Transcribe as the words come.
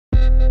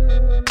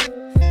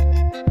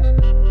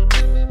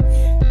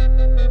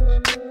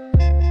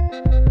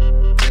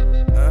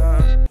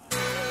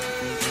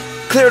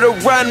Clear the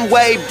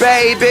runway,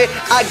 baby.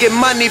 I get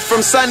money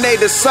from Sunday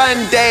to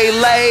Sunday,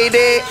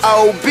 lady.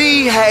 Oh,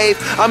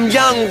 behave. I'm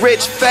young,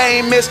 rich,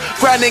 famous.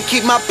 Grind and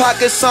keep my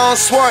pockets on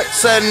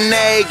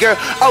Schwarzenegger.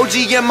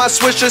 OG in my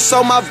swisher,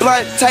 so my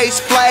blunt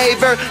tastes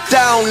flavor.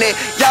 Down it.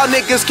 Y'all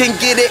niggas can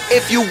get it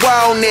if you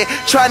want it.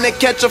 Trying to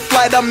catch a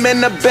flight, I'm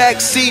in the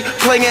backseat.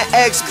 Playing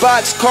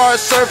Xbox, car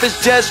service,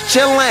 just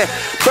chillin'.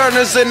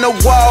 Burners in the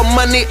wall,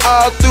 money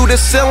all through the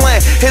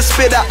ceiling. Hit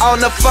spitter on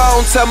the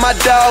phone, tell my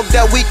dog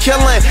that we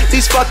killin'.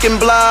 These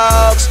fucking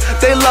blogs,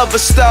 they love a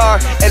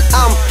star, and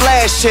I'm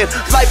flashing.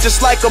 Life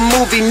just like a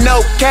movie,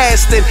 no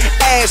casting.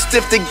 Asked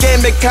if the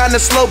game been kinda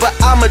slow, but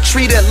I'ma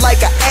treat it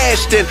like a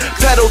Ashton.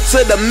 Pedal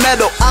to the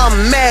metal,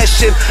 I'm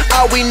mashing.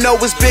 All we know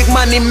is big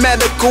money,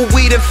 medical,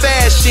 weed, and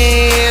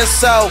fashion.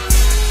 So,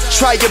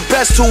 try your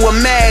best to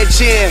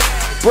imagine,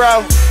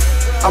 bro.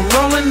 I'm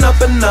rolling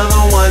up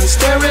another one,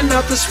 staring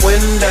out this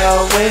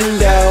window,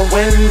 window,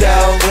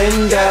 window,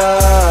 window.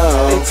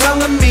 They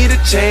telling me to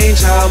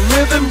change how I'm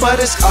living, but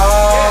it's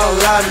all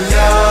I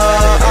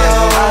know.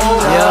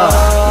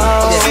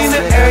 I'm seen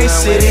in every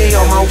city,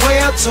 on my way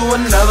out to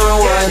another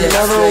one,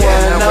 another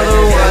one,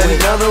 another one,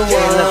 another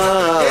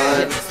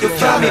one. You'll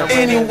find me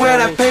anywhere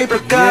that paper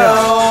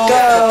goes.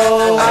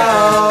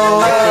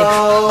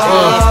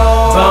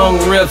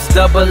 Bone rips,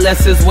 double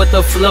S's with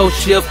the flow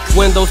shift.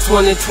 Windows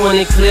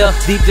 20/20 clear,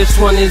 deep dish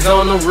 20s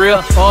on the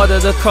rear. Order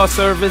the car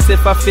service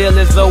if I feel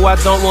as though I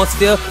don't want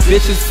still.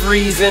 Bitches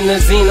freeze in the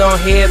xenon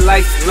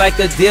headlights like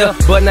a deer,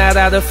 but not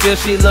out of fear.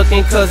 She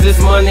looking cause it's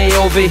money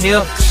over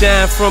here.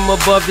 Shine from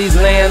above these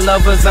land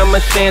lovers, I'm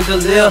a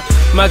chandelier.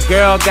 My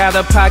girl got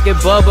a pocket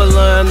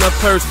bubbler in her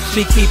purse.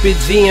 She keep it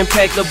G and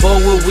pack the bowl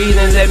with weed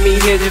and let me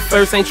hit it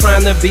first. Ain't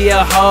trying to be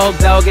a hog,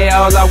 dog.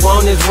 All I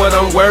want is what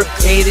I'm worth.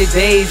 80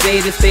 days,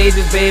 80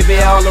 stages, baby,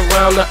 all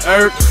around the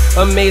earth.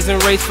 Amazing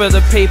race for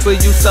the paper,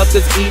 you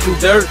suckers eating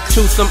dirt.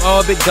 Chew some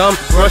orbit gum,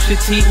 brush your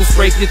teeth and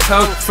scrape your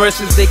tongue. Fresh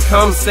as they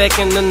come,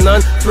 second to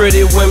none.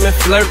 Pretty women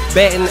flirt,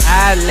 batting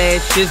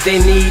eyelashes, they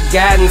need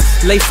guidance.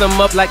 Lace them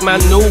up like my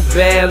New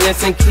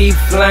Balance and keep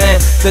flying.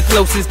 The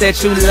closest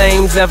that you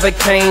lames ever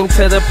came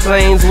to the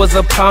plains was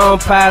a Palm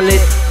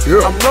Pilot.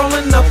 I'm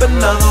rolling up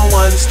another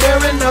one,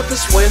 staring out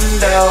this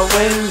window,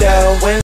 window, window.